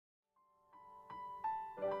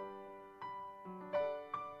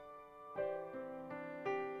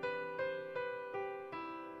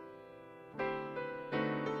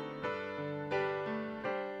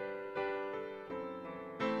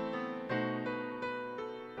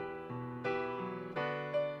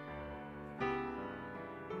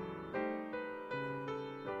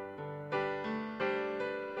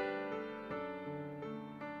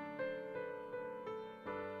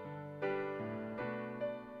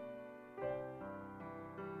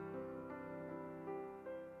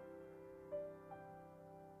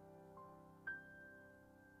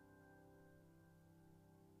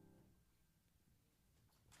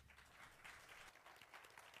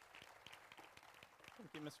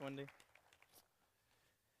Thank you, Miss Wendy.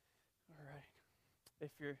 All right. If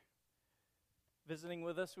you're visiting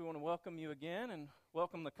with us, we want to welcome you again and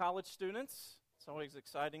welcome the college students. It's always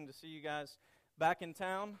exciting to see you guys back in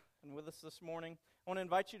town and with us this morning. I want to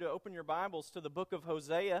invite you to open your Bibles to the book of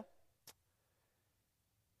Hosea.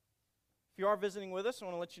 If you are visiting with us, I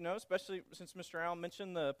want to let you know, especially since Mr. Al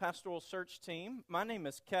mentioned the pastoral search team, my name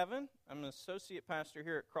is Kevin. I'm an associate pastor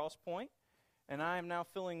here at Cross Point, and I am now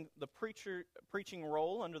filling the preaching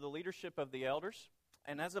role under the leadership of the elders.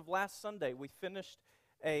 And as of last Sunday, we finished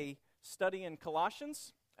a study in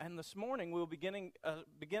Colossians, and this morning we will begin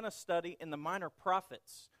a study in the minor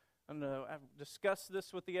prophets. I've discussed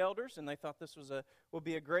this with the elders, and they thought this will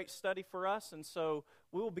be a great study for us, and so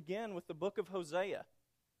we will begin with the book of Hosea.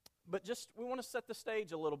 But we want to set the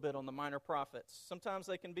stage a little bit on the minor prophets. Sometimes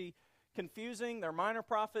they can be confusing. They're minor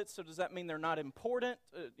prophets, so does that mean they're not important?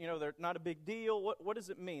 They're not a big deal. What does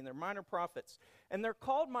it mean? They're minor prophets. And they're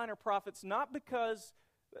called minor prophets not because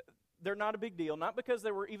they're not a big deal, not because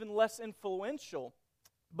they were even less influential,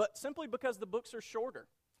 but simply because the books are shorter.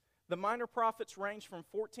 The minor prophets range from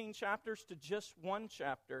 14 chapters to just one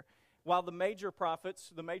chapter, while the major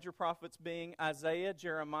prophets being Isaiah,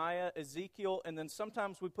 Jeremiah, Ezekiel, and then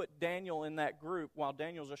sometimes we put Daniel in that group. While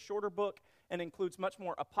Daniel's a shorter book and includes much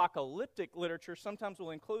more apocalyptic literature, sometimes we'll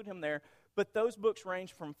include him there, but those books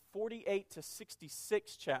range from 48 to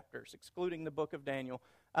 66 chapters, excluding the book of Daniel.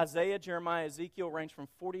 Isaiah, Jeremiah, Ezekiel range from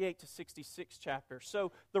 48 to 66 chapters.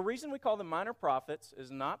 So the reason we call them minor prophets is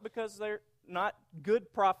not because they're not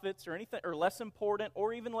good prophets or anything, or less important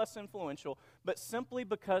or even less influential, but simply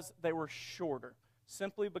because they were shorter.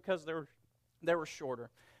 Simply because they were shorter.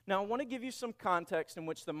 Now, I want to give you some context in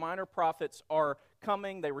which the minor prophets are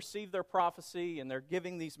coming. They receive their prophecy, and they're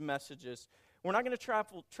giving these messages. We're not going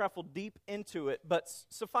to travel deep into it, but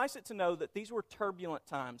suffice it to know that these were turbulent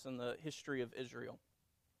times in the history of Israel.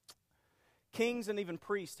 Kings and even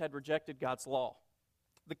priests had rejected God's law.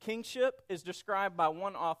 The kingship is described by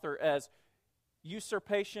one author as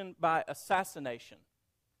usurpation by assassination.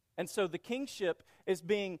 And so the kingship is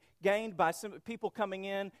being gained by some people coming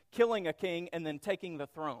in, killing a king, and then taking the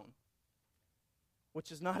throne,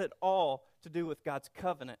 which is not at all to do with God's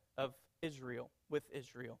covenant of Israel, with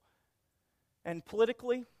Israel. And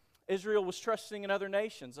politically, Israel was trusting in other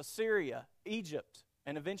nations, Assyria, Egypt,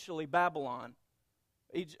 and eventually Babylon.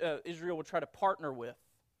 Israel would try to partner with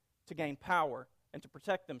to gain power and to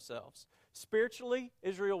protect themselves. Spiritually,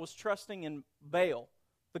 Israel was trusting in Baal,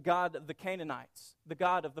 the god of the Canaanites, the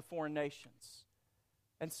god of the foreign nations.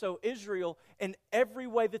 And so Israel, in every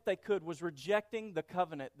way that they could, was rejecting the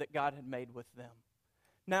covenant that God had made with them.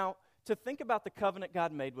 Now, to think about the covenant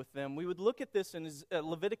God made with them, we would look at this in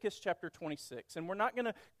Leviticus chapter 26. And we're not going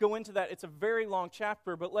to go into that. It's a very long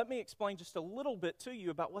chapter, but let me explain just a little bit to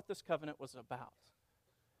you about what this covenant was about.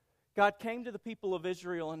 God came to the people of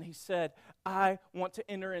Israel and He said, I want to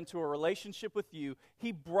enter into a relationship with you.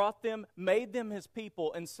 He brought them, made them His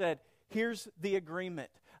people, and said, here's the agreement.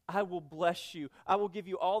 I will bless you. I will give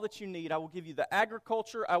you all that you need. I will give you the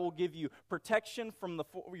agriculture. I will give you protection from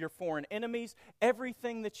your foreign enemies,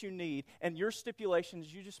 everything that you need. And your stipulation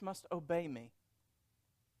is you just must obey me.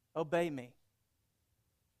 Obey me.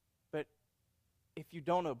 But if you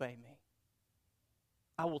don't obey me,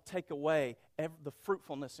 I will take away the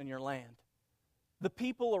fruitfulness in your land. The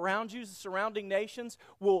people around you, the surrounding nations,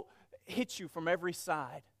 will hit you from every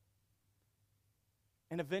side.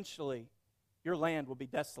 And eventually, your land will be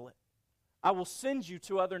desolate. I will send you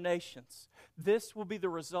to other nations. This will be the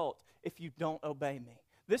result if you don't obey me.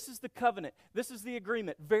 This is the covenant. This is the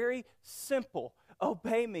agreement. Very simple.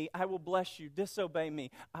 Obey me, I will bless you. Disobey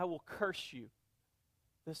me, I will curse you.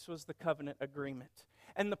 This was the covenant agreement.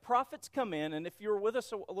 And the prophets come in, and if you were with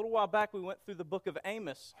us a little while back, we went through the book of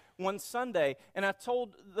Amos one Sunday, and I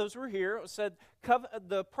told those who were here, I said,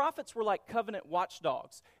 the prophets were like covenant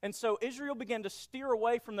watchdogs. And so Israel began to steer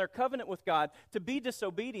away from their covenant with God to be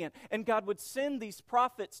disobedient, and God would send these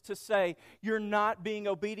prophets to say, you're not being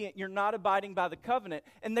obedient, you're not abiding by the covenant.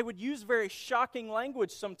 And they would use very shocking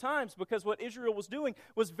language sometimes because what Israel was doing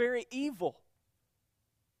was very evil.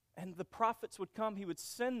 And the prophets would come, He would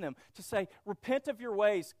send them to say, repent of your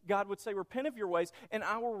ways. God would say, repent of your ways, and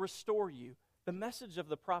I will restore you. The message of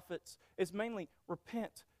the prophets is mainly,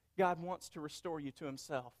 repent. God wants to restore you to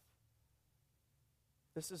Himself.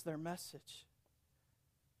 This is their message.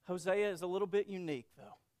 Hosea is a little bit unique,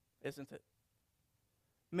 though, isn't it?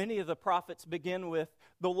 Many of the prophets begin with,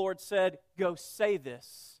 the Lord said, go say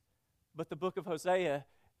this. But the book of Hosea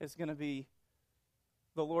is going to be,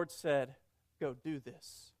 the Lord said, go do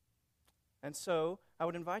this. And so, I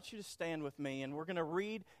would invite you to stand with me, and we're going to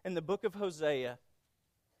read in the book of Hosea.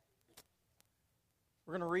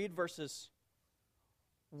 We're going to read verses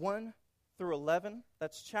 1 through 11.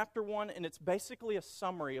 That's chapter 1, and it's basically a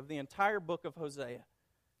summary of the entire book of Hosea,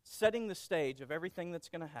 setting the stage of everything that's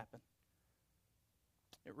going to happen.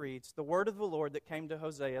 It reads, "The word of the Lord that came to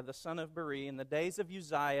Hosea, the son of Beeri, in the days of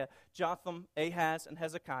Uzziah, Jotham, Ahaz, and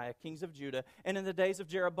Hezekiah, kings of Judah, and in the days of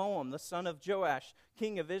Jeroboam, the son of Joash,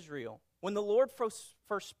 king of Israel. When the Lord first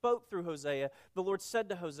spoke through Hosea, the Lord said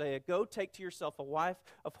to Hosea, Go take to yourself a wife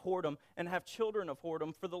of whoredom and have children of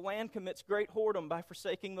whoredom, for the land commits great whoredom by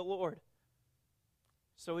forsaking the Lord.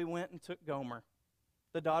 So he went and took Gomer,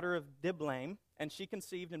 the daughter of Diblaim, and she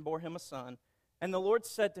conceived and bore him a son. And the Lord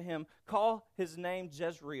said to him, Call his name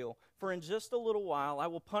Jezreel, for in just a little while I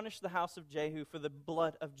will punish the house of Jehu for the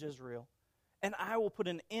blood of Jezreel. And I will put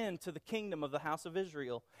an end to the kingdom of the house of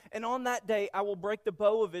Israel. And on that day I will break the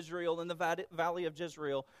bow of Israel in the Valley of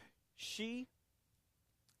Jezreel. She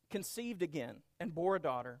conceived again and bore a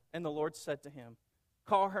daughter. And the Lord said to him,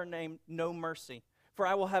 Call her name No Mercy. For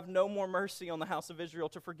I will have no more mercy on the house of Israel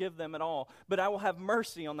to forgive them at all. But I will have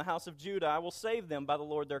mercy on the house of Judah. I will save them by the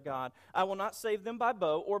Lord their God. I will not save them by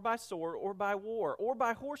bow or by sword or by war or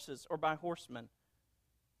by horses or by horsemen.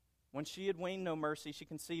 When she had weaned No Mercy, she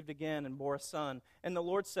conceived again and bore a son. And the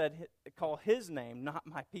Lord said, Call his name Not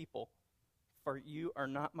My People. For you are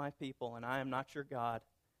not my people, and I am not your God.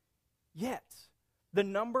 Yet the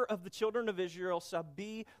number of the children of Israel shall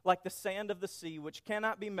be like the sand of the sea, which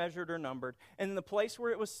cannot be measured or numbered. And in the place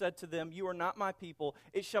where it was said to them, You are not my people,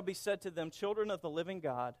 it shall be said to them, Children of the living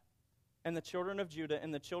God. And the children of Judah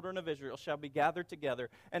and the children of Israel shall be gathered together,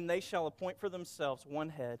 and they shall appoint for themselves one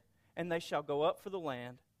head, and they shall go up for the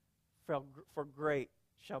land, for great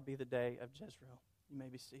shall be the day of Jezreel." You may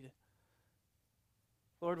be seated.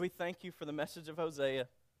 Lord, we thank you for the message of Hosea.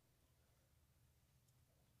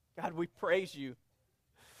 God, we praise you,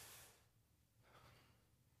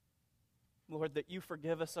 Lord, that you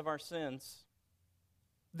forgive us of our sins,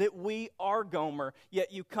 that we are Gomer,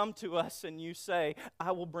 yet you come to us and you say,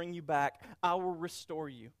 I will bring you back, I will restore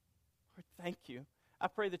you. Lord, thank you. I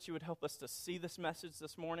pray that you would help us to see this message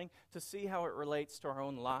this morning, to see how it relates to our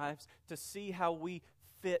own lives, to see how we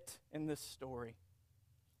fit in this story.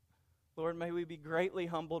 Lord, may we be greatly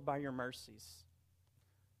humbled by your mercies,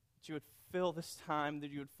 that you would fill this time, that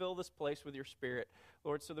you would fill this place with your Spirit,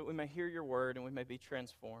 Lord, so that we may hear your word and we may be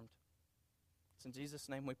transformed. It's in Jesus'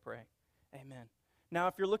 name we pray. Amen. Now,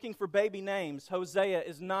 if you're looking for baby names, Hosea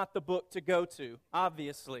is not the book to go to,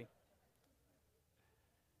 obviously.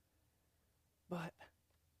 But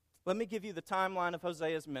let me give you the timeline of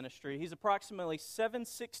Hosea's ministry. He's approximately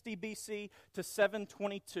 760 BC to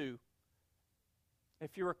 722.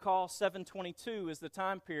 If you recall, 722 is the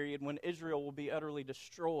time period when Israel will be utterly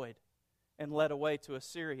destroyed and led away to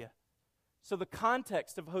Assyria. So the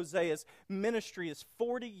context of Hosea's ministry is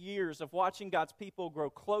 40 years of watching God's people grow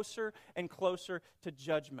closer and closer to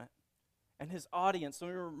judgment. And his audience, let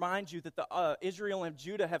me remind you that Israel and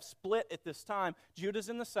Judah have split at this time. Judah's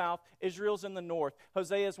in the south, Israel's in the north.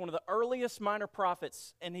 Hosea is one of the earliest minor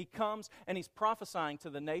prophets, and he comes and he's prophesying to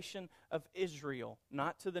the nation of Israel,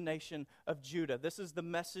 not to the nation of Judah. This is the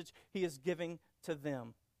message he is giving to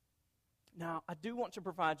them. Now, I do want to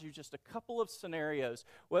provide you just a couple of scenarios.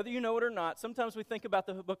 Whether you know it or not, sometimes we think about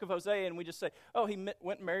the book of Hosea and we just say, oh, he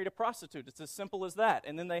went and married a prostitute. It's as simple as that.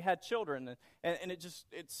 And then they had children. And it's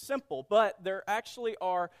simple. But there actually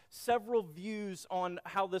are several views on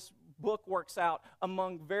how this book works out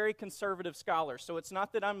among very conservative scholars. So it's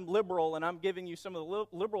not that I'm liberal and I'm giving you some of the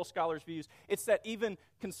liberal scholars' views. It's that even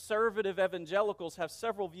conservative evangelicals have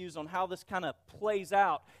several views on how this kind of plays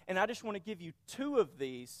out. And I just want to give you two of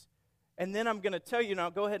these. And then I'm going to tell you, and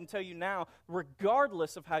I'll go ahead and tell you now,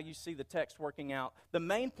 regardless of how you see the text working out, the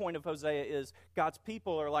main point of Hosea is God's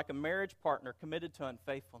people are like a marriage partner committed to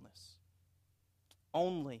unfaithfulness.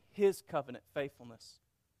 Only his covenant faithfulness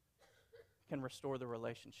can restore the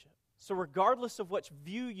relationship. So regardless of which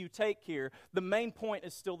view you take here, the main point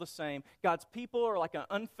is still the same. God's people are like an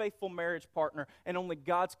unfaithful marriage partner, and only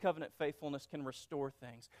God's covenant faithfulness can restore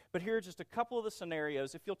things. But here are just a couple of the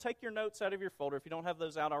scenarios. If you'll take your notes out of your folder, if you don't have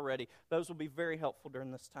those out already, those will be very helpful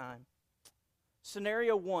during this time.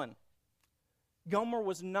 Scenario 1. Gomer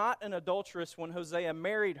was not an adulteress when Hosea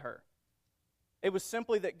married her. It was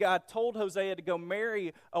simply that God told Hosea to go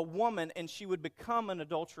marry a woman and she would become an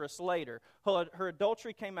adulteress later. Her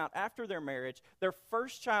adultery came out after their marriage. Their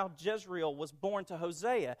first child, Jezreel, was born to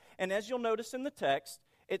Hosea. And as you'll notice in the text,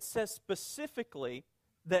 it says specifically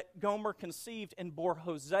that Gomer conceived and bore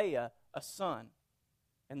Hosea a son.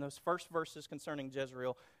 In those first verses concerning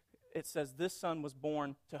Jezreel, it says this son was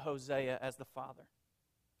born to Hosea as the father.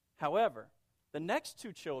 However, the next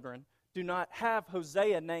two children do not have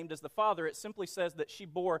Hosea named as the father. It simply says that she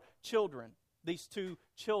bore children, these two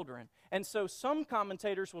children. And so some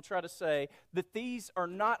commentators will try to say that these are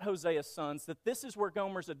not Hosea's sons, that this is where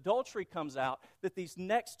Gomer's adultery comes out, that these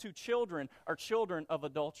next two children are children of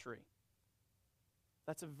adultery.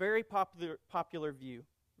 That's a very popular view.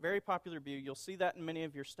 Very popular view. You'll see that in many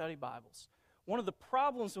of your study Bibles. One of the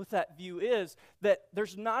problems with that view is that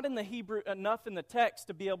there's not in the Hebrew enough in the text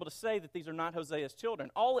to be able to say that these are not Hosea's children.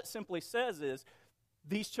 All it simply says is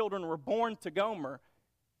these children were born to Gomer,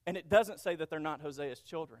 and it doesn't say that they're not Hosea's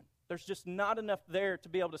children. There's just not enough there to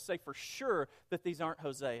be able to say for sure that these aren't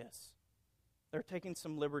Hosea's. They're taking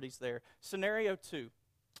some liberties there. Scenario 2.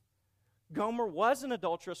 Gomer was an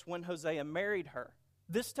adulteress when Hosea married her.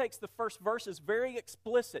 This takes the first verses very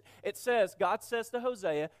explicit. It says, God says to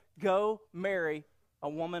Hosea, go marry a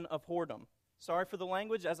woman of whoredom. Sorry for the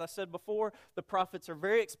language. As I said before, the prophets are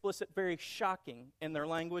very explicit, very shocking in their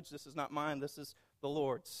language. This is not mine. This is the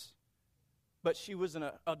Lord's. But she was an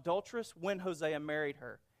adulteress when Hosea married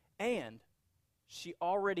her. And she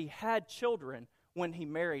already had children when he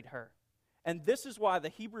married her. And this is why the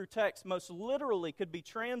Hebrew text most literally could be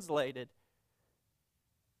translated,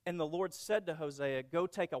 and the Lord said to Hosea, go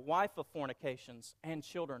take a wife of fornications and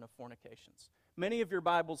children of fornications. Many of your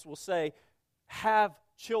Bibles will say, have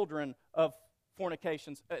children of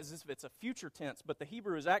fornications, as if it's a future tense, but the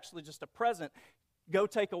Hebrew is actually just a present. Go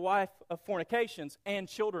take a wife of fornications and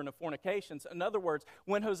children of fornications. In other words,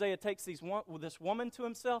 when Hosea takes this woman to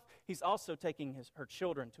himself, he's also taking her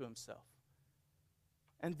children to himself.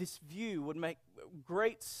 And this view would make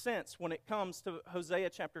great sense when it comes to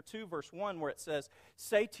Hosea chapter 2, verse 1, where it says,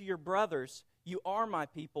 say to your brothers, you are my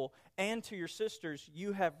people, and to your sisters,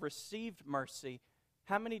 you have received mercy.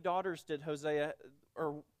 How many daughters did Hosea,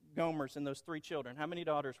 or Gomer's and those three children, how many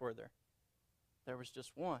daughters were there? There was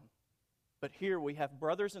just one. But here we have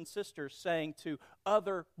brothers and sisters saying to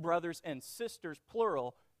other brothers and sisters,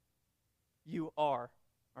 plural, you are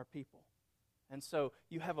our people. And so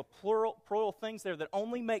you have a plural things there that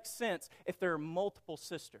only make sense if there are multiple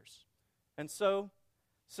sisters. And so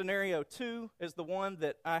scenario 2 is the one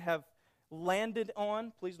that I have landed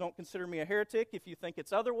on. Please don't consider me a heretic if you think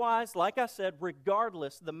it's otherwise. Like I said,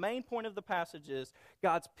 regardless, the main point of the passage is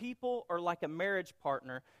God's people are like a marriage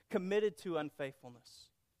partner committed to unfaithfulness.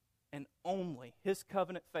 And only His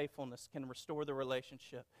covenant faithfulness can restore the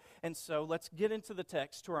relationship. And so let's get into the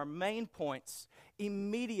text to our main points.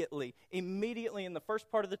 Immediately in the first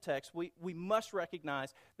part of the text, we must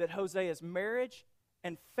recognize that Hosea's marriage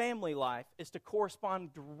and family life is to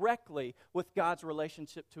correspond directly with God's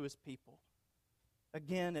relationship to His people.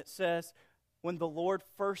 Again, it says, when the Lord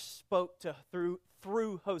first spoke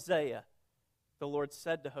through Hosea, the Lord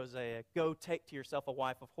said to Hosea, go take to yourself a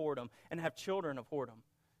wife of whoredom and have children of whoredom.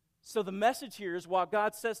 So the message here is, while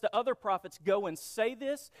God says to other prophets, go and say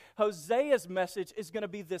this, Hosea's message is going to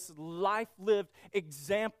be this life-lived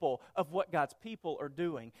example of what God's people are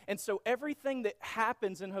doing. And so everything that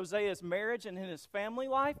happens in Hosea's marriage and in his family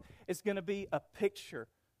life is going to be a picture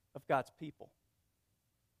of God's people.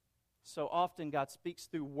 So often God speaks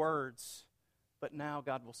through words, but now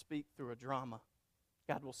God will speak through a drama.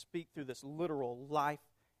 God will speak through this literal life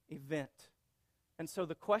event. And so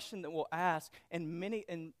the question that we'll ask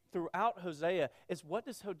and throughout Hosea is, what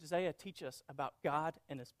does Hosea teach us about God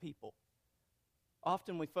and His people?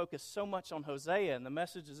 Often we focus so much on Hosea, and the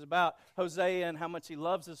message is about Hosea and how much he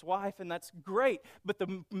loves his wife, and that's great. But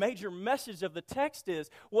the major message of the text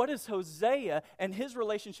is, what does Hosea and his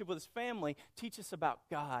relationship with his family teach us about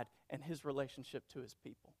God and His relationship to His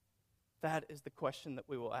people? That is the question that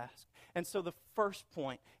we will ask. And so the first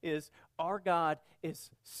point is, our God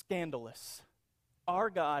is scandalous.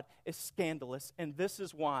 Our God is scandalous, and this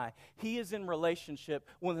is why. He is in relationship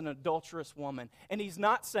with an adulterous woman. And He's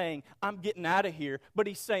not saying, I'm getting out of here, but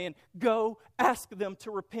He's saying, go ask them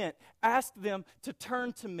to repent. Ask them to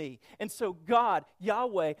turn to me. And so God,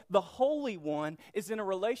 Yahweh, the Holy One, is in a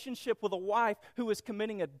relationship with a wife who is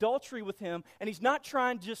committing adultery with Him, and He's not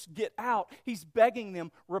trying to just get out. He's begging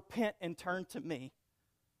them, repent and turn to me.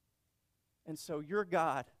 And so your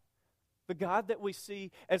God, the God that we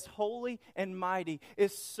see as holy and mighty,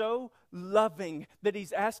 is so loving that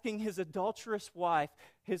He's asking His adulterous wife,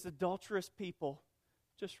 His adulterous people,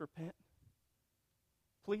 just repent.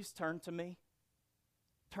 Please turn to me.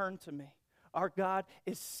 Turn to me. Our God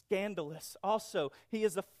is scandalous. Also, He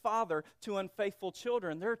is a father to unfaithful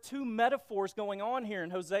children. There are two metaphors going on here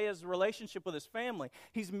in Hosea's relationship with his family.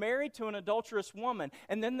 He's married to an adulterous woman,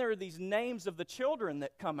 and then there are these names of the children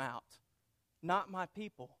that come out. Not my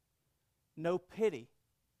people. No pity.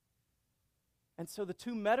 And so the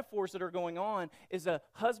two metaphors that are going on is a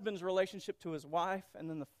husband's relationship to his wife and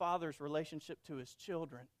then the father's relationship to his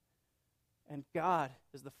children. And God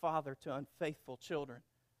is the father to unfaithful children.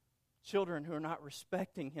 Children who are not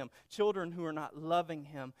respecting Him. Children who are not loving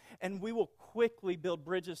Him. And we will quickly build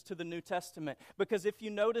bridges to the New Testament. Because if you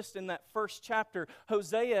noticed in that first chapter,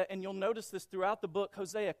 Hosea, and you'll notice this throughout the book,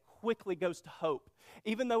 Hosea quickly goes to hope.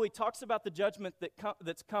 Even though he talks about the judgment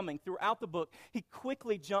that's coming throughout the book, he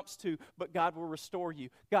quickly jumps to, but God will restore you.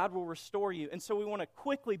 God will restore you. And so we want to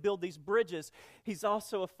quickly build these bridges. He's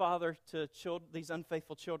also a father to these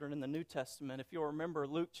unfaithful children in the New Testament. If you'll remember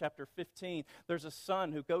Luke chapter 15, there's a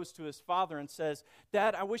son who goes to his father and says,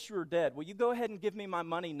 Dad, I wish you were dead. Will you go ahead and give me my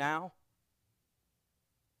money now?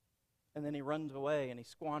 And then he runs away and he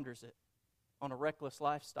squanders it on a reckless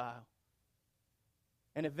lifestyle.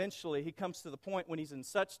 And eventually he comes to the point when he's in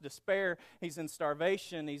such despair, he's in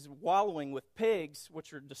starvation, he's wallowing with pigs,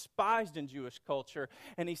 which are despised in Jewish culture,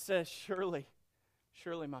 and he says, surely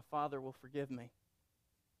my father will forgive me.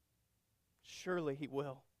 Surely He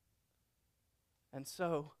will. And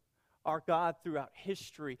so our God throughout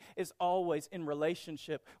history is always in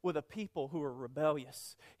relationship with a people who are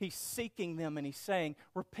rebellious. He's seeking them and He's saying,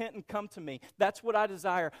 repent and come to me. That's what I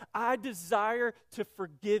desire. I desire to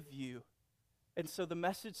forgive you. And so the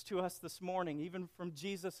message to us this morning, even from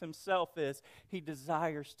Jesus Himself, is He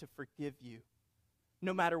desires to forgive you.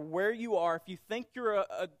 No matter where you are, if you think you're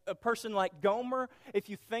a person like Gomer, if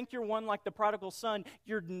you think you're one like the prodigal son,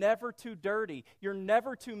 you're never too dirty. You're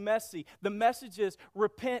never too messy. The message is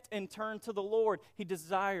repent and turn to the Lord. He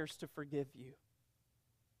desires to forgive you.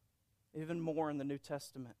 Even more in the New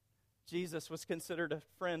Testament. Jesus was considered a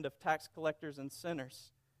friend of tax collectors and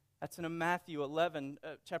sinners. That's in Matthew 11,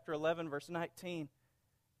 chapter 11, verse 19.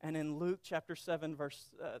 And in Luke chapter 7,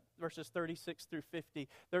 verses 36 through 50,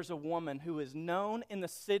 there's a woman who is known in the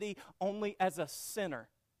city only as a sinner.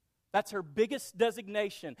 That's her biggest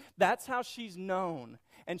designation. That's how she's known.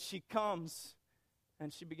 And she comes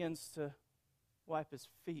and she begins to wipe His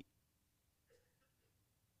feet.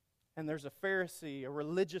 And there's a Pharisee, a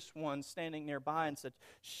religious one, standing nearby and said,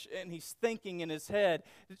 and he's thinking in his head,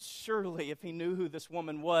 surely if he knew who this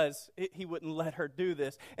woman was, he wouldn't let her do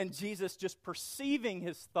this. And Jesus, just perceiving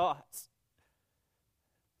his thoughts,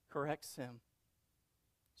 corrects him.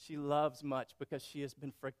 She loves much because she has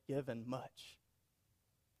been forgiven much.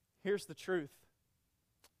 Here's the truth.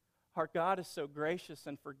 Our God is so gracious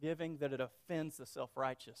and forgiving that it offends the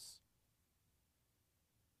self-righteous.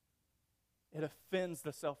 It offends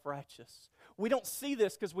the self-righteous. We don't see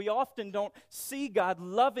this because we often don't see God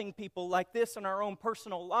loving people like this in our own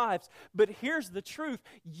personal lives. But here's the truth.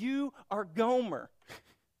 You are Gomer.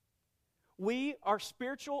 We are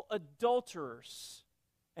spiritual adulterers,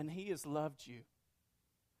 and He has loved you.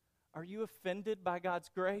 Are you offended by God's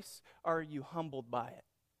grace, or are you humbled by it?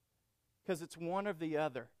 Because it's one or the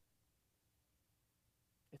other.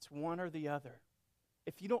 It's one or the other.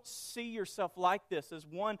 If you don't see yourself like this as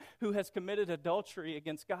one who has committed adultery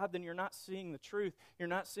against God, then you're not seeing the truth. You're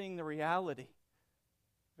not seeing the reality.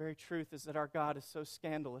 The very truth is that our God is so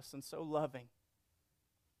scandalous and so loving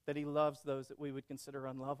that He loves those that we would consider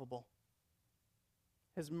unlovable.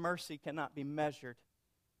 His mercy cannot be measured.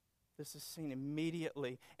 This is seen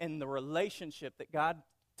immediately in the relationship that God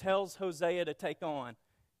tells Hosea to take on.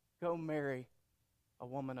 Go marry a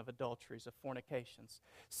woman of adulteries, of fornications.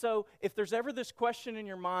 So if there's ever this question in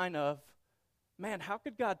your mind of, man, how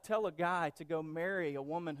could God tell a guy to go marry a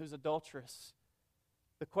woman who's adulterous?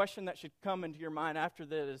 The question that should come into your mind after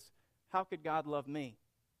that is, how could God love me?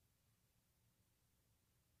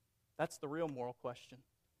 That's the real moral question.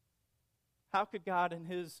 How could God in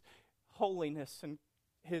His holiness and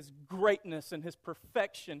His greatness and His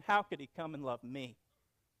perfection, how could He come and love me?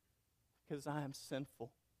 Because I am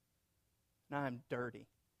sinful. And I am dirty.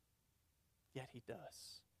 Yet He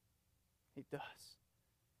does. He does.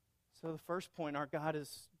 So the first point, our God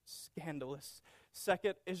is scandalous.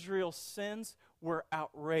 Second, Israel's sins were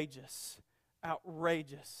outrageous.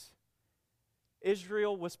 Outrageous.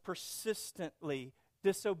 Israel was persistently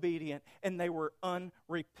disobedient, and they were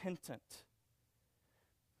unrepentant.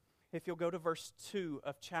 If you'll go to verse 2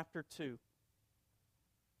 of chapter 2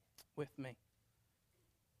 with me.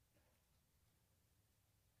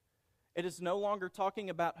 It is no longer talking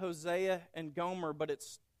about Hosea and Gomer, but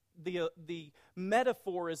it's the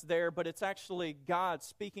metaphor is there, but it's actually God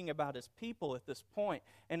speaking about His people at this point.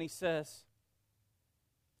 And He says,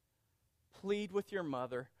 plead with your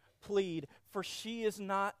mother, plead, for she is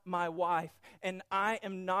not my wife, and I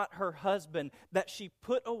am not her husband, that she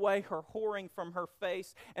put away her whoring from her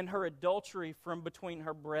face and her adultery from between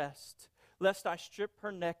her breasts, lest I strip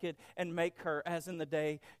her naked and make her as in the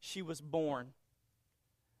day she was born.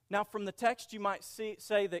 Now, from the text, you might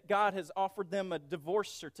say that God has offered them a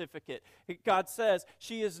divorce certificate. God says,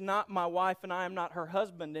 she is not my wife and I am not her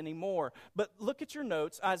husband anymore. But look at your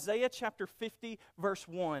notes, Isaiah chapter 50, verse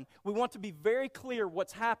 1. We want to be very clear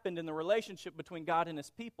what's happened in the relationship between God and his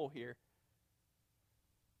people here.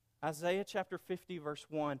 Isaiah chapter 50, verse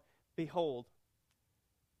 1, behold,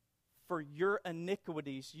 for your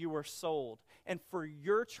iniquities you were sold, and for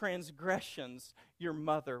your transgressions your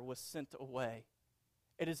mother was sent away.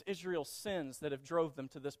 It is Israel's sins that have drove them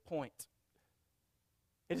to this point.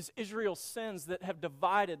 It is Israel's sins that have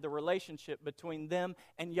divided the relationship between them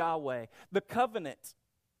and Yahweh. The covenant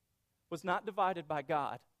was not divided by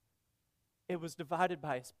God. It was divided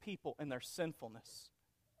by his people and their sinfulness.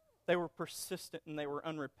 They were persistent and they were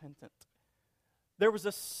unrepentant. There was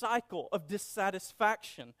a cycle of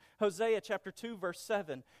dissatisfaction. Hosea chapter 2, verse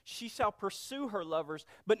 7. She shall pursue her lovers,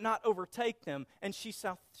 but not overtake them, and she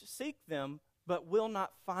shall seek them, but will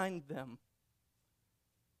not find them.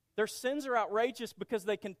 Their sins are outrageous because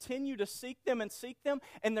they continue to seek them,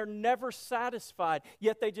 and they're never satisfied,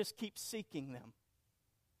 yet they just keep seeking them.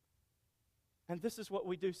 And this is what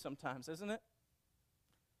we do sometimes, isn't it?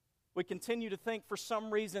 We continue to think for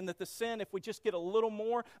some reason that the sin, if we just get a little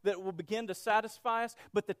more, that it will begin to satisfy us.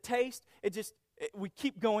 But the taste, we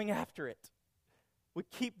keep going after it. We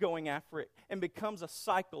keep going after it, and becomes a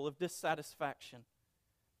cycle of dissatisfaction.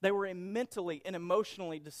 They were mentally and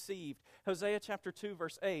emotionally deceived. Hosea chapter 2,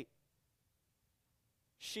 verse 8.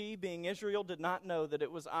 She, being Israel, did not know that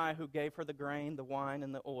it was I who gave her the grain, the wine,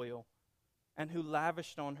 and the oil, and who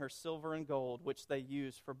lavished on her silver and gold, which they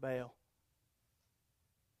used for Baal.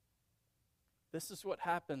 This is what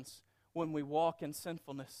happens when we walk in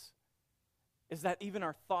sinfulness, is that even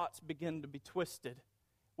our thoughts begin to be twisted.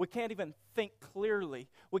 We can't even think clearly.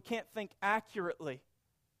 We can't think accurately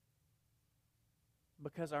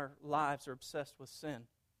because our lives are obsessed with sin.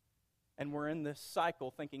 And we're in this cycle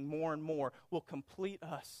thinking more and more will complete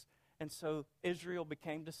us. And so Israel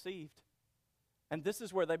became deceived. And this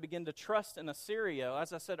is where they begin to trust in Assyria.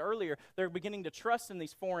 As I said earlier, they're beginning to trust in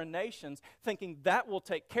these foreign nations, thinking that will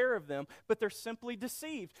take care of them, but they're simply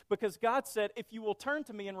deceived because God said, if you will turn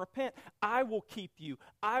to me and repent, I will keep you.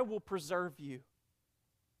 I will preserve you.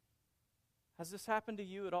 Has this happened to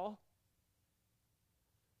you at all?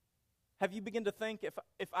 Have you begun to think,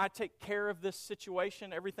 if I take care of this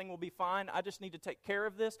situation, everything will be fine? I just need to take care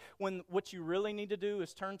of this, when what you really need to do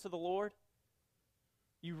is turn to the Lord?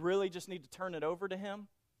 You really just need to turn it over to him?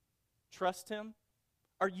 Trust him?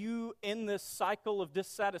 Are you in this cycle of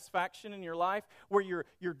dissatisfaction in your life where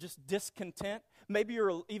you're just discontent? Maybe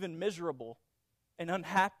you're even miserable and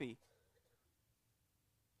unhappy.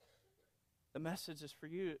 The message is for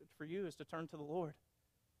you is to turn to the Lord.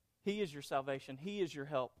 He is your salvation. He is your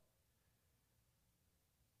help.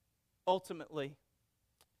 Ultimately,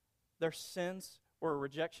 their sins were a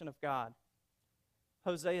rejection of God.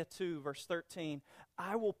 Hosea 2, verse 13,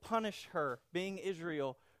 I will punish her, being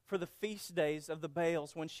Israel, for the feast days of the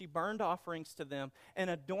Baals, when she burned offerings to them and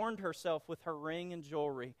adorned herself with her ring and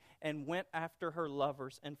jewelry, and went after her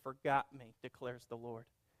lovers and forgot me, declares the Lord.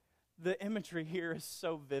 The imagery here is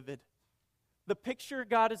so vivid. The picture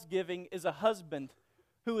God is giving is a husband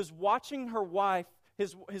who is watching her wife,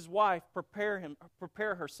 his wife,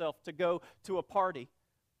 prepare herself to go to a party.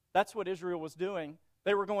 That's what Israel was doing.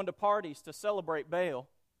 They were going to parties to celebrate Baal.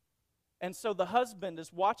 And so the husband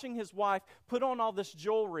is watching his wife put on all this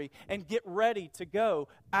jewelry and get ready to go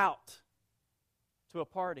out to a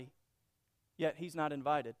party. Yet he's not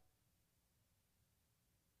invited.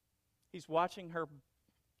 He's watching her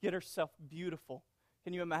get herself beautiful.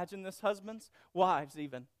 Can you imagine this, husbands? Wives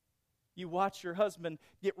even. You watch your husband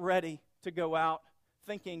get ready to go out,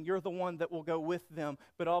 thinking you're the one that will go with them,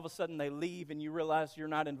 but all of a sudden they leave and you realize you're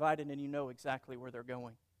not invited and you know exactly where they're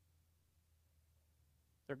going.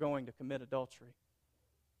 They're going to commit adultery.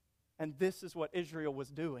 And this is what Israel was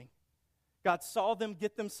doing. God saw them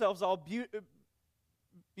get themselves all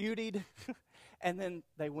beautied, and then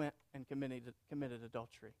they went and committed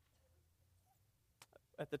adultery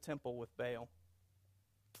at the temple with Baal.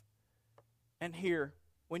 And here,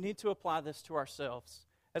 we need to apply this to ourselves.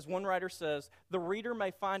 As one writer says, the reader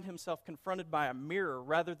may find himself confronted by a mirror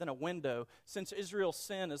rather than a window, since Israel's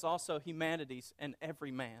sin is also humanity's and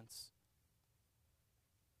every man's.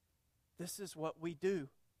 This is what we do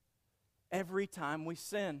every time we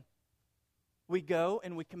sin. We go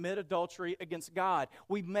and we commit adultery against God.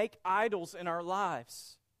 We make idols in our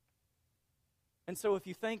lives. And so if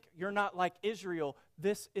you think you're not like Israel,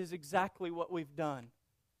 this is exactly what we've done.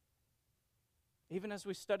 Even as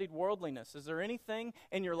we studied worldliness, is there anything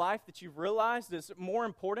in your life that you've realized is more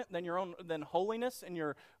important than holiness and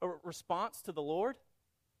your response to the Lord?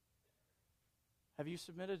 Have you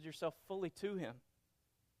submitted yourself fully to Him?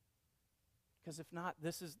 Because if not,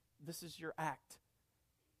 this is your act.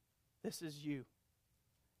 This is you.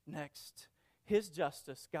 Next, His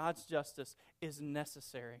justice, God's justice, is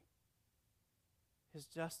necessary. His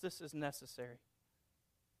justice is necessary.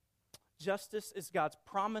 Justice is God's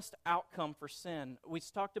promised outcome for sin. We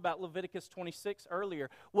talked about Leviticus 26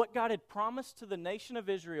 earlier. What God had promised to the nation of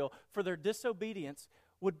Israel for their disobedience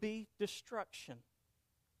would be destruction.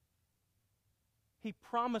 He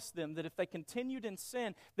promised them that if they continued in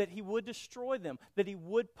sin, that He would destroy them, that He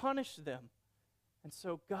would punish them. And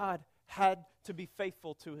so God had to be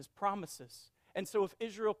faithful to His promises. And so if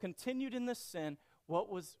Israel continued in this sin,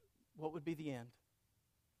 what would be the end?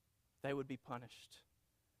 They would be punished.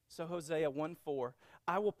 So Hosea 1:4,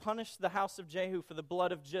 I will punish the house of Jehu for the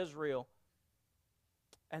blood of Jezreel.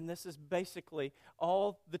 And this is basically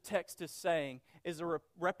all the text is saying is a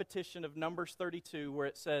repetition of Numbers 32 where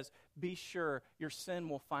it says, be sure your sin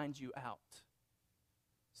will find you out.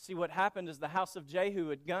 See, what happened is the house of Jehu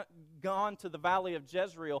had gone to the Valley of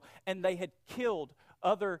Jezreel and they had killed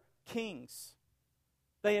other kings.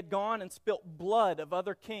 They had gone and spilt blood of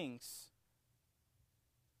other kings.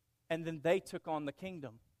 And then they took on the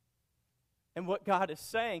kingdom. And what God is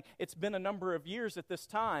saying, it's been a number of years at this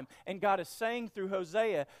time, and God is saying through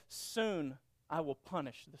Hosea, soon I will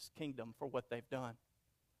punish this kingdom for what they've done.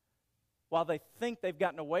 While they think they've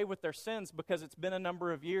gotten away with their sins because it's been a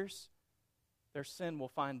number of years, their sin will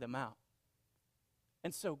find them out.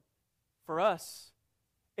 And so, for us,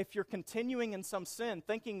 if you're continuing in some sin,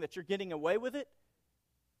 thinking that you're getting away with it,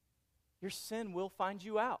 your sin will find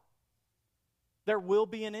you out. There will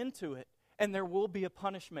be an end to it. And there will be a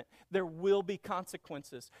punishment. There will be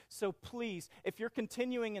consequences. So please, if you're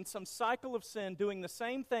continuing in some cycle of sin, doing the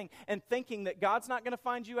same thing, and thinking that God's not going to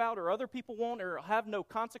find you out, or other people won't, or have no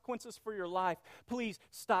consequences for your life, please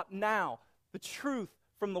stop now. The truth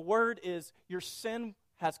from the Word is your sin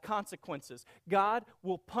has consequences. God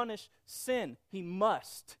will punish sin. He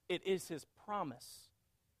must. It is His promise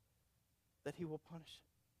that He will punish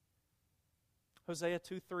it. Hosea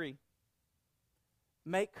 2:3.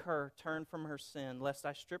 Make her turn from her sin, lest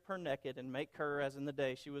I strip her naked and make her as in the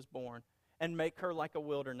day she was born, and make her like a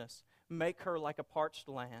wilderness, make her like a parched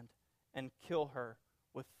land, and kill her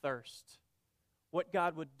with thirst. What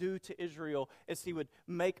God would do to Israel is He would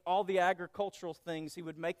make all the agricultural things, He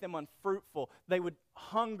would make them unfruitful. They would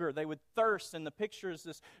hunger, they would thirst, and the picture is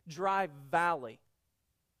this dry valley,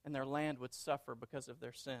 and their land would suffer because of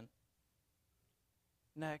their sin.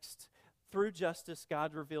 Next, through justice,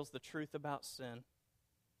 God reveals the truth about sin.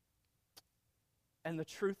 And the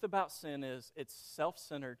truth about sin is it's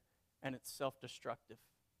self-centered and it's self-destructive.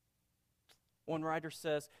 One writer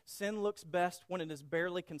says, sin looks best when it is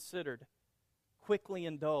barely considered, quickly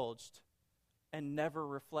indulged, and never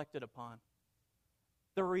reflected upon.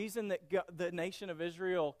 The reason that the nation of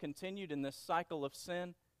Israel continued in this cycle of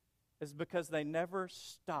sin is because they never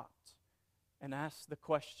stopped and asked the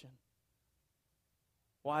question,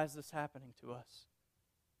 why is this happening to us?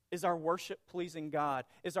 Is our worship pleasing God?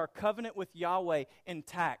 Is our covenant with Yahweh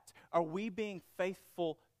intact? Are we being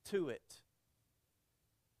faithful to it?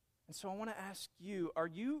 And so I want to ask you, are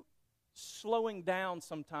you slowing down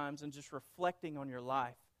sometimes and just reflecting on your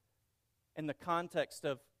life in the context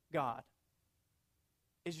of God?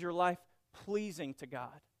 Is your life pleasing to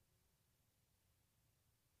God?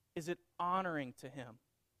 Is it honoring to Him?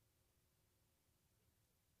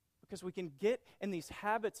 Because we can get in these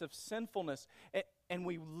habits of sinfulness and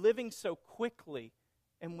we living so quickly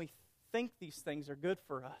and we think these things are good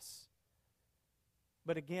for us.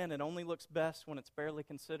 But again, it only looks best when it's barely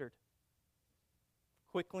considered,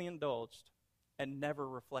 quickly indulged, and never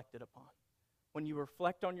reflected upon. When you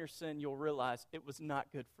reflect on your sin, you'll realize it was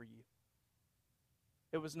not good for you.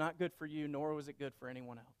 It was not good for you, nor was it good for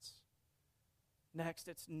anyone else. Next,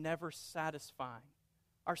 it's never satisfying.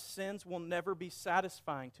 Our sins will never be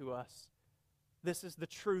satisfying to us. This is the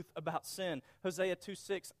truth about sin. Hosea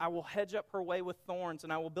 2:6, I will hedge up her way with thorns,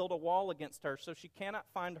 and I will build a wall against her, so she cannot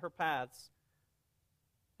find her paths.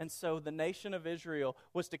 And so the nation of Israel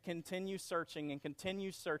was to continue searching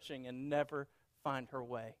and never find her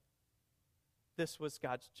way. This was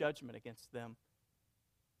God's judgment against them,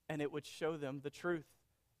 and it would show them the truth.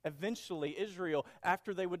 Eventually, Israel,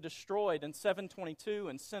 after they were destroyed in 722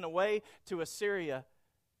 and sent away to Assyria,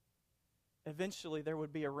 eventually there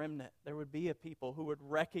would be a remnant. There would be a people who would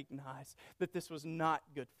recognize that this was not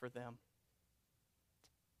good for them.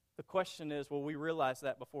 The question is, will we realize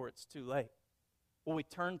that before it's too late? Will we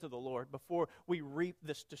turn to the Lord before we reap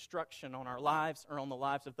this destruction on our lives or on the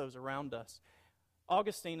lives of those around us?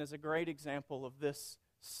 Augustine is a great example of this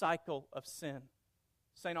cycle of sin.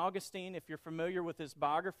 St. Augustine, if you're familiar with his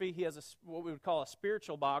biography, he has what we would call a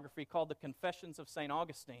spiritual biography called the Confessions of St.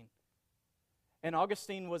 Augustine. And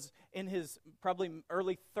Augustine was in his probably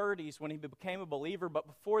early 30s when he became a believer, but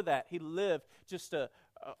before that, he lived just a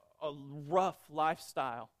rough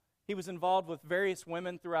lifestyle. He was involved with various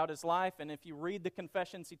women throughout his life, and if you read the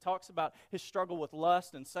Confessions, he talks about his struggle with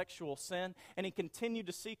lust and sexual sin, and he continued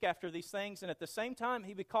to seek after these things, and at the same time,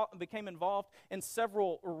 he became involved in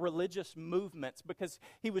several religious movements because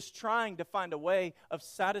he was trying to find a way of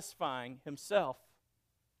satisfying himself.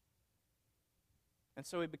 And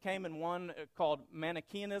so he became in one called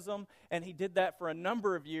Manichaeanism, and he did that for a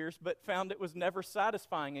number of years, but found it was never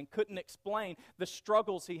satisfying and couldn't explain the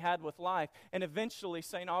struggles he had with life. And eventually,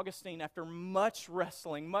 St. Augustine, after much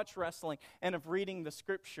wrestling, and of reading the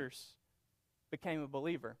Scriptures, became a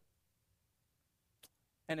believer.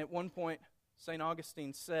 And at one point, St.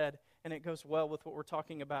 Augustine said, and it goes well with what we're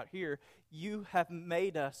talking about here, "You have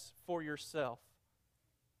made us for yourself,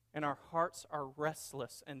 and our hearts are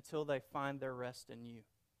restless until they find their rest in you."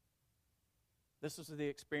 This was the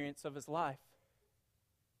experience of his life.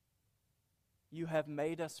 You have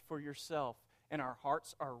made us for yourself, and our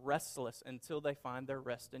hearts are restless until they find their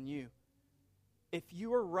rest in you. If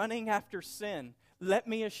you are running after sin, let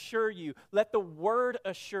me assure you, let the Word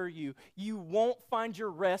assure you, you won't find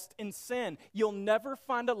your rest in sin. You'll never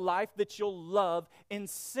find a life that you'll love in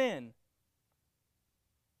sin.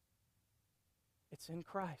 It's in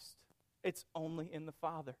Christ. It's only in the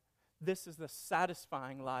Father. This is the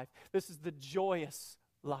satisfying life. This is the joyous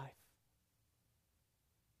life.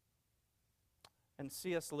 And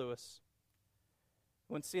C.S. Lewis,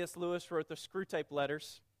 when C.S. Lewis wrote the Screwtape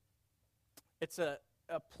Letters, it's a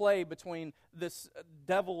play between this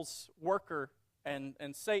devil's worker and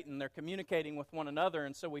Satan. They're communicating with one another,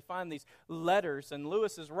 and so we find these letters, and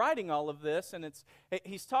Lewis is writing all of this, and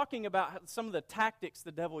he's talking about some of the tactics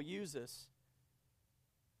the devil uses.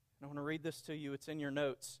 I want to read this to you. It's in your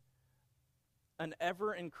notes. An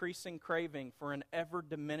ever-increasing craving for an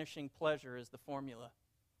ever-diminishing pleasure is the formula.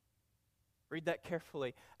 Read that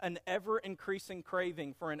carefully. An ever-increasing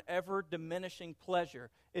craving for an ever-diminishing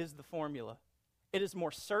pleasure is the formula. It is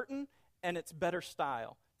more certain and it's better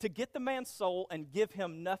style. To get the man's soul and give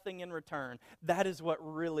him nothing in return, that is what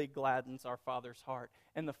really gladdens our Father's heart.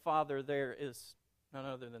 And the Father there is none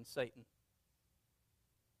other than Satan.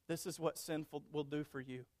 This is what sin will do for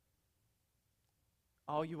you.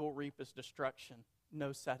 All you will reap is destruction,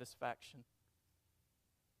 no satisfaction.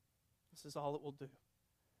 This is all it will do.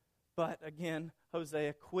 But again,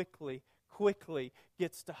 Hosea quickly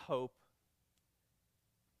gets to hope.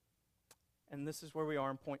 And this is where we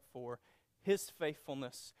are in point 4. His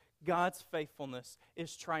faithfulness, God's faithfulness,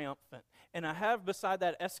 is triumphant. And I have beside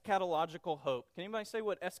that eschatological hope. Can anybody say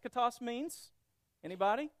what eschatos means?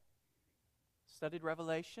 Anybody? Studied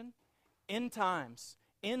Revelation? End times.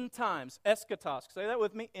 End times. Eschatos. Say that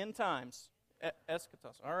with me. End times.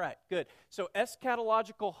 Eschatos. All right, good. So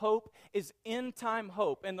eschatological hope is end-time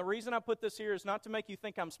hope. And the reason I put this here is not to make you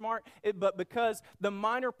think I'm smart, but because the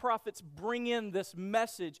minor prophets bring in this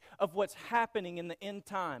message of what's happening in the end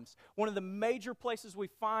times. One of the major places we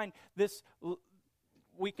find this,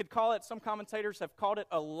 we could call it, some commentators have called it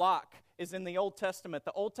a lock, is in the Old Testament.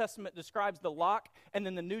 The Old Testament describes the lock, and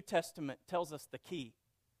then the New Testament tells us the key.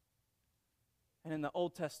 And in the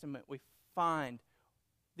Old Testament, we find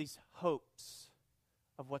these hopes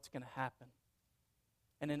of what's going to happen.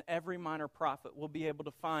 And in every minor prophet, we'll be able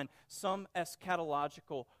to find some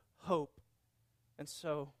eschatological hope. And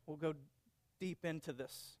so we'll go deep into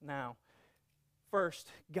this now.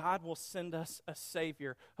 First, God will send us a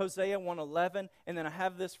Savior. Hosea 1:11, and then I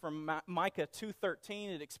have this from Micah 2:13.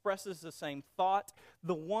 It expresses the same thought.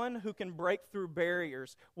 The one who can break through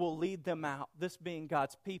barriers will lead them out, this being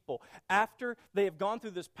God's people. After they have gone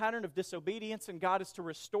through this pattern of disobedience and God is to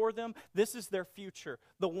restore them, this is their future.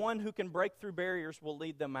 The one who can break through barriers will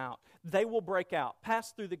lead them out. They will break out,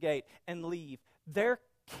 pass through the gate, and leave. Their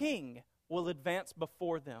king will advance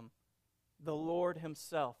before them. The Lord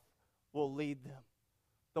himself will lead them.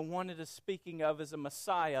 The one it is speaking of is a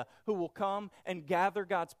Messiah who will come and gather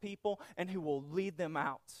God's people and who will lead them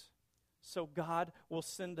out. So God will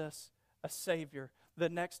send us a Savior. The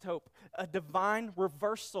next hope, a divine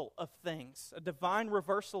reversal of things. A divine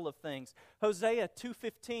reversal of things. Hosea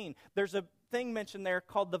 2:15, there's a thing mentioned there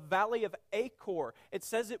called the Valley of Achor. It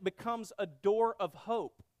says it becomes a door of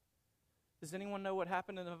hope. Does anyone know what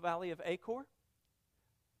happened in the Valley of Achor?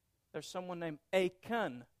 There's someone named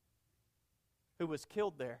Achan who was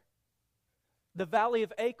killed there. The Valley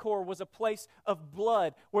of Achor was a place of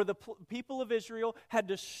blood where the people of Israel had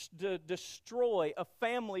to destroy a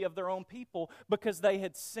family of their own people because they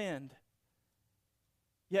had sinned.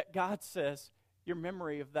 Yet God says, your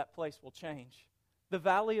memory of that place will change. The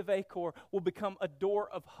Valley of Achor will become a door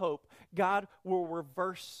of hope. God will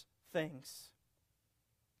reverse things.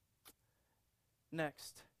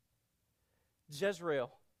 Next, Jezreel,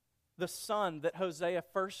 the son that Hosea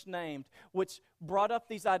first named, which brought up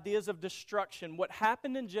these ideas of destruction. What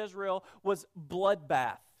happened in Jezreel was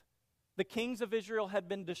bloodbath. The kings of Israel had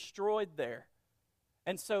been destroyed there.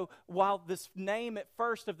 And so while this name at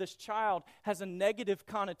first of this child has a negative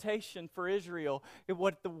connotation for Israel,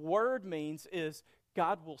 what the word means is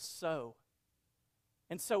God will sow.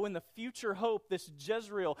 And so in the future hope, this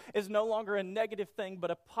Jezreel is no longer a negative thing, but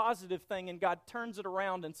a positive thing. And God turns it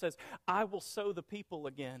around and says, I will sow the people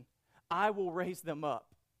again. I will raise them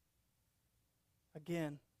up.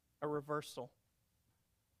 Again, a reversal.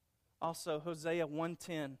 Also, Hosea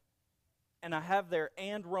 1:10. And I have there,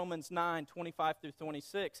 and Romans 9:25 through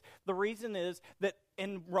 26. The reason is that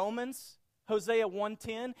in Romans, Hosea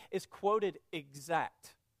 1:10 is quoted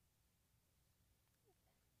exact.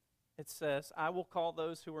 It says, I will call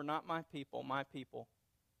those who are not my people,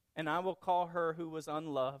 and I will call her who was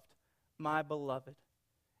unloved, my beloved.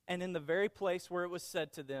 And in the very place where it was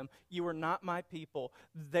said to them, you are not my people,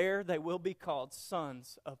 there they will be called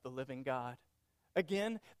sons of the living God.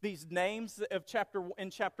 Again, these names of in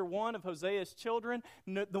chapter 1 of Hosea's children,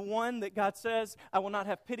 the one that God says, I will not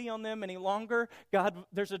have pity on them any longer. God,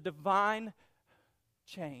 there's a divine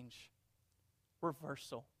change,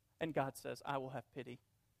 reversal. And God says, I will have pity.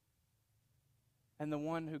 And the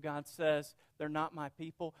one who God says, they're not my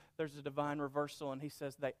people, there's a divine reversal, and he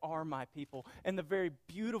says, they are my people. And the very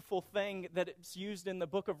beautiful thing that it's used in the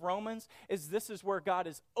book of Romans is this is where God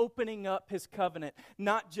is opening up his covenant,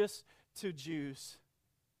 not just to Jews,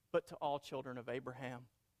 but to all children of Abraham,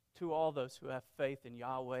 to all those who have faith in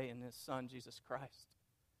Yahweh and his Son, Jesus Christ.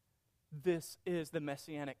 This is the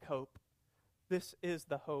messianic hope. This is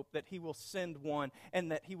the hope that he will send one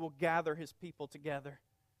and that he will gather his people together.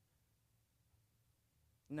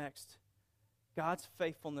 Next, God's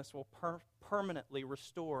faithfulness will permanently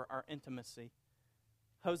restore our intimacy.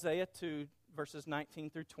 Hosea 2, verses 19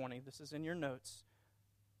 through 20. This is in your notes.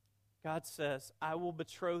 God says, I will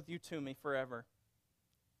betroth you to me forever.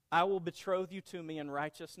 I will betroth you to me in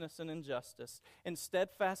righteousness and in justice, in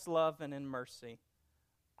steadfast love and in mercy.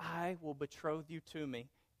 I will betroth you to me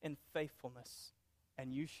in faithfulness,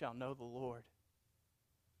 and you shall know the Lord.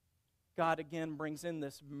 God again brings in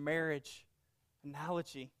this marriage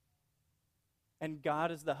analogy. And God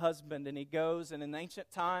is the husband, and he goes, and in ancient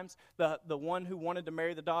times, the one who wanted to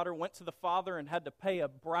marry the daughter went to the father and had to pay a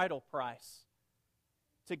bridal price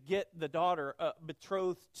to get the daughter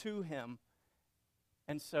betrothed to him.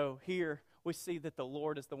 And so here we see that the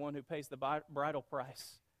Lord is the one who pays the bridal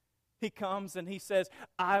price. He comes and he says,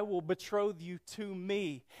 I will betroth you to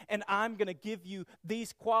me, and I'm going to give you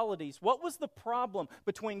these qualities. What was the problem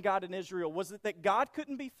between God and Israel? Was it that God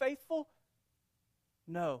couldn't be faithful?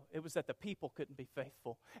 No, it was that the people couldn't be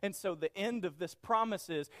faithful. And so the end of this promise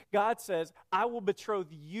is, God says, I will betroth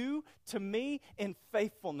you to me in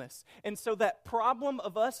faithfulness. And so that problem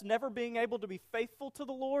of us never being able to be faithful to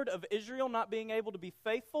the Lord, of Israel not being able to be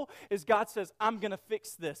faithful, is God says, I'm going to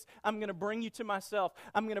fix this. I'm going to bring you to myself.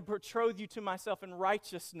 I'm going to betroth you to myself in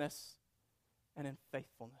righteousness and in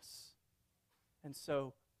faithfulness. And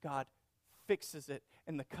so God fixes it,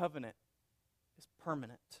 and the covenant is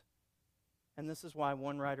permanent. And this is why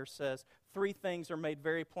one writer says, 3 things are made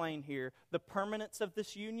very plain here. The permanence of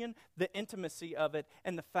this union, the intimacy of it,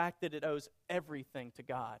 and the fact that it owes everything to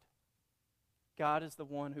God. God is the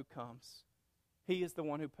one who comes. He is the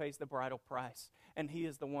one who pays the bridal price, and he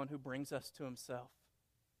is the one who brings us to himself.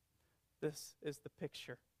 This is the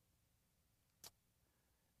picture.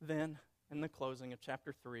 Then, in the closing of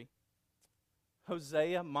chapter 3,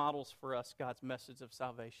 Hosea models for us God's message of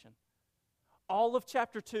salvation. All of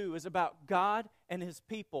chapter 2 is about God and his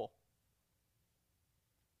people.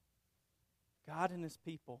 God and his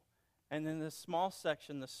people. And in this small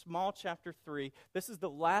section, the small chapter 3, this is the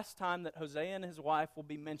last time that Hosea and his wife will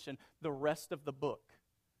be mentioned the rest of the book.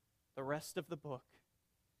 The rest of the book.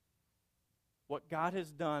 What God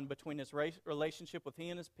has done between his relationship with he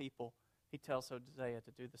and his people, he tells Hosea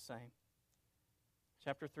to do the same.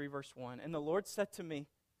 Chapter 3, verse 1. And the Lord said to me,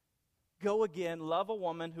 go again, love a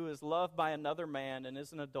woman who is loved by another man and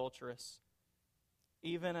is an adulteress,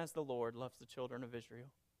 even as the Lord loves the children of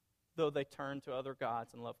Israel, though they turn to other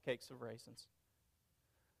gods and love cakes of raisins.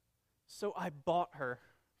 So I bought her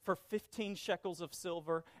for 15 shekels of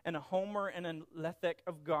silver and a homer and a lethek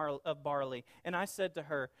of barley. And I said to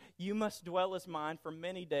her, you must dwell as mine for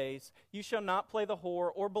many days. You shall not play the whore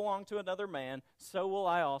or belong to another man. So will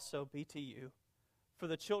I also be to you. For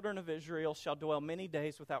the children of Israel shall dwell many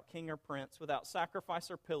days without king or prince, without sacrifice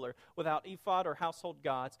or pillar, without ephod or household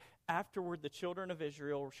gods. Afterward the children of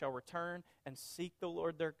Israel shall return and seek the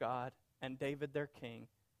Lord their God and David their king,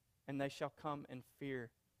 and they shall come in fear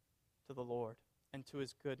to the Lord and to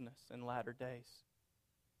his goodness in latter days.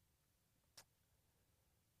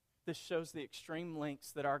 This shows the extreme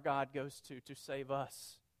lengths that our God goes to save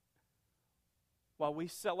us. While we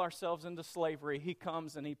sell ourselves into slavery, he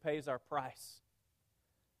comes and he pays our price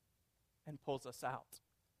and pulls us out.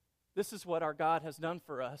 This is what our God has done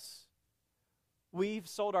for us. We've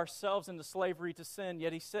sold ourselves into slavery to sin,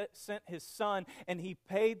 yet he sent his Son and he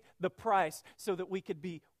paid the price so that we could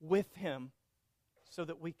be with him. So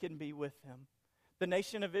that we can be with him. The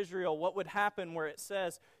nation of Israel, what would happen where it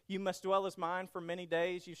says, you must dwell as mine for many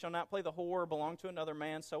days, you shall not play the whore or belong to another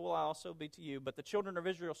man, so will I also be to you. But the children of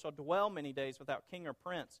Israel shall dwell many days without king or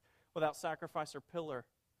prince, without sacrifice or pillar.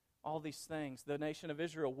 All these things. The nation of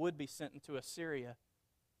Israel would be sent into Assyria.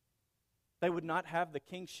 They would not have the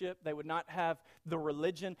kingship. They would not have the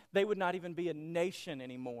religion. They would not even be a nation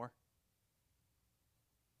anymore.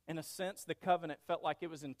 In a sense, the covenant felt like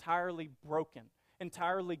it was entirely broken,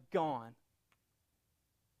 entirely gone.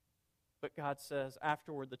 But God says,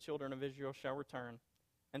 afterward the children of Israel shall return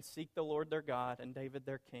and seek the Lord their God and David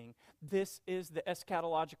their king. This is the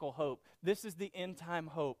eschatological hope. This is the end time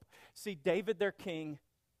hope. See, David their king,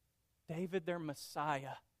 David their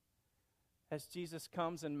Messiah. As Jesus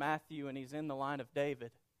comes in Matthew and he's in the line of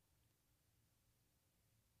David.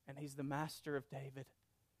 And he's the master of David.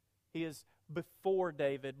 He is before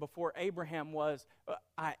David, before Abraham was,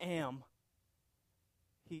 I am.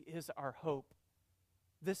 He is our hope.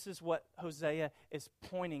 This is what Hosea is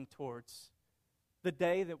pointing towards. The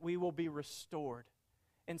day that we will be restored.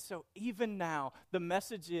 And so even now, the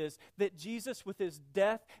message is that Jesus with his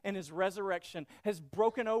death and his resurrection has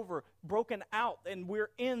broken out, and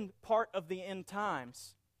we're in part of the end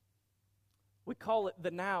times. We call it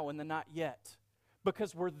the now and the not yet.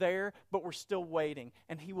 Because we're there, but we're still waiting.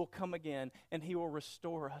 And he will come again, and he will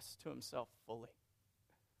restore us to himself fully.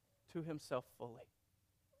 To himself fully.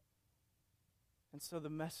 And so the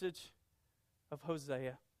message of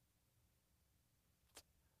Hosea,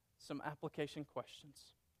 some application questions.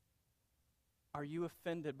 Are you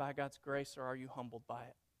offended by God's grace or are you humbled by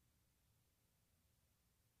it?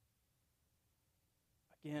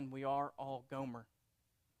 Again, we are all Gomer.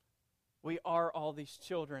 We are all these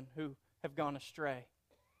children who have gone astray.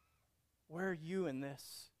 Where are you in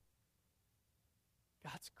this?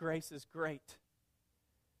 God's grace is great.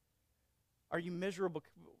 Are you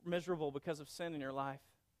miserable because of sin in your life?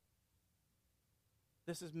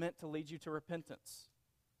 This is meant to lead you to repentance.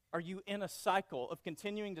 Are you in a cycle of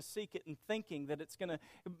continuing to seek it and thinking that it's going to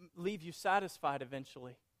leave you satisfied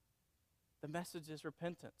eventually? The message is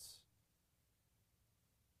repentance.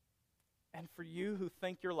 And for you who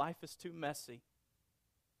think your life is too messy,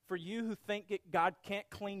 for you who think that God can't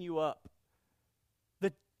clean you up,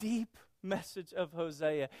 the deep message of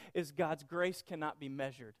Hosea is God's grace cannot be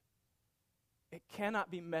measured. It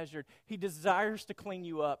cannot be measured. He desires to clean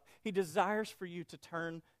you up. He desires for you to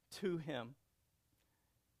turn to him.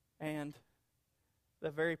 And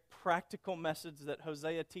the very practical message that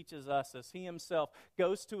Hosea teaches us as he himself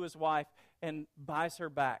goes to his wife and buys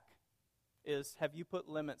her back is, have you put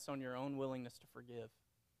limits on your own willingness to forgive?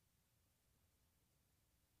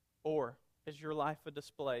 Or is your life a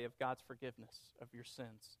display of God's forgiveness of your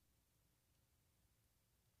sins?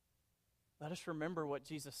 Let us remember what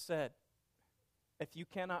Jesus said. If you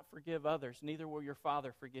cannot forgive others, neither will your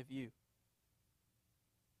Father forgive you.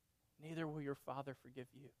 Neither will your Father forgive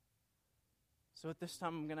you. So at this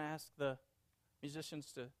time, I'm going to ask the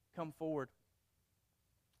musicians to come forward.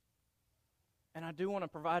 And I do want to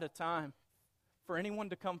provide a time for anyone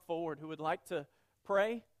to come forward who would like to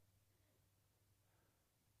pray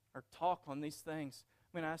or talk on these things.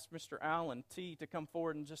 I'm going to ask Mr. Allen T. to come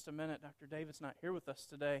forward in just a minute. Dr. David's not here with us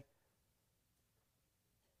today.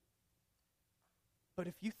 But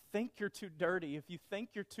if you think you're too dirty, if you think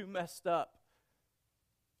you're too messed up,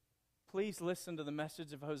 please listen to the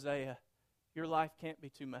message of Hosea. Your life can't be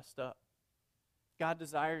too messed up. God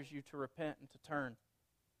desires you to repent and to turn.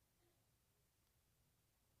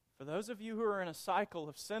 For those of you who are in a cycle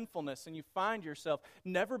of sinfulness and you find yourself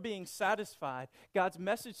never being satisfied, God's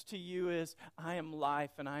message to you is, I am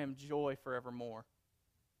life and I am joy forevermore.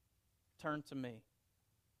 Turn to me.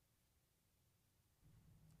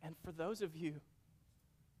 And for those of you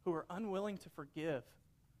who are unwilling to forgive,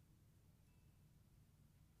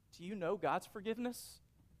 do you know God's forgiveness?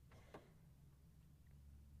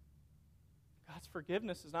 God's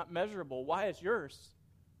forgiveness is not measurable. Why is yours?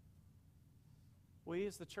 We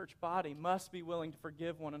as the church body must be willing to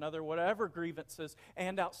forgive one another, whatever grievances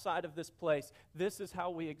and outside of this place. This is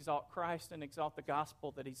how we exalt Christ and exalt the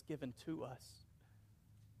gospel that He's given to us.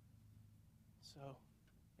 So,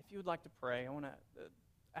 if you would like to pray, I want to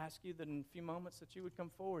ask you that in a few moments that you would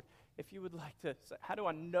come forward. If you would like to say, how do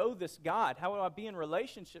I know this God? How do I be in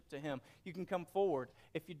relationship to Him? You can come forward.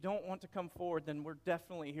 If you don't want to come forward, then we're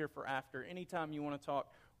definitely here for after. Anytime you want to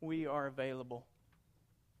talk, we are available.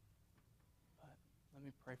 But let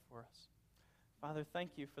me pray for us. Father,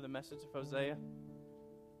 thank you for the message of Hosea.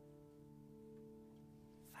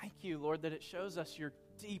 Thank you, Lord, that it shows us your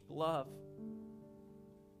deep love.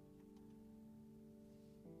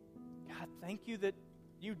 God, thank you that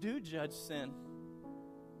you do judge sin.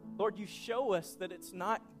 Lord, you show us that it's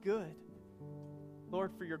not good,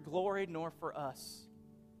 Lord, for your glory nor for us.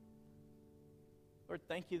 Lord,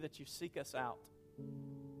 thank you that you seek us out.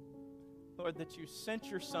 Lord, that you sent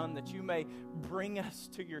your Son that you may bring us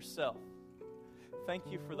to yourself.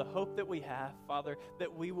 Thank you for the hope that we have, Father,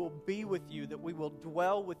 that we will be with you, that we will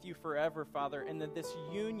dwell with you forever, Father, and that this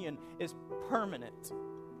union is permanent.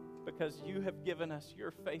 Because you have given us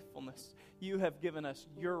your faithfulness. You have given us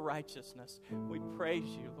your righteousness. We praise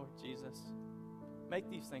you, Lord Jesus. Make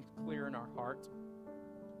these things clear in our heart.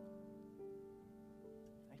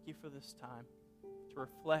 Thank you for this time to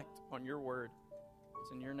reflect on your word.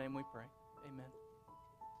 It's in your name we pray. Amen.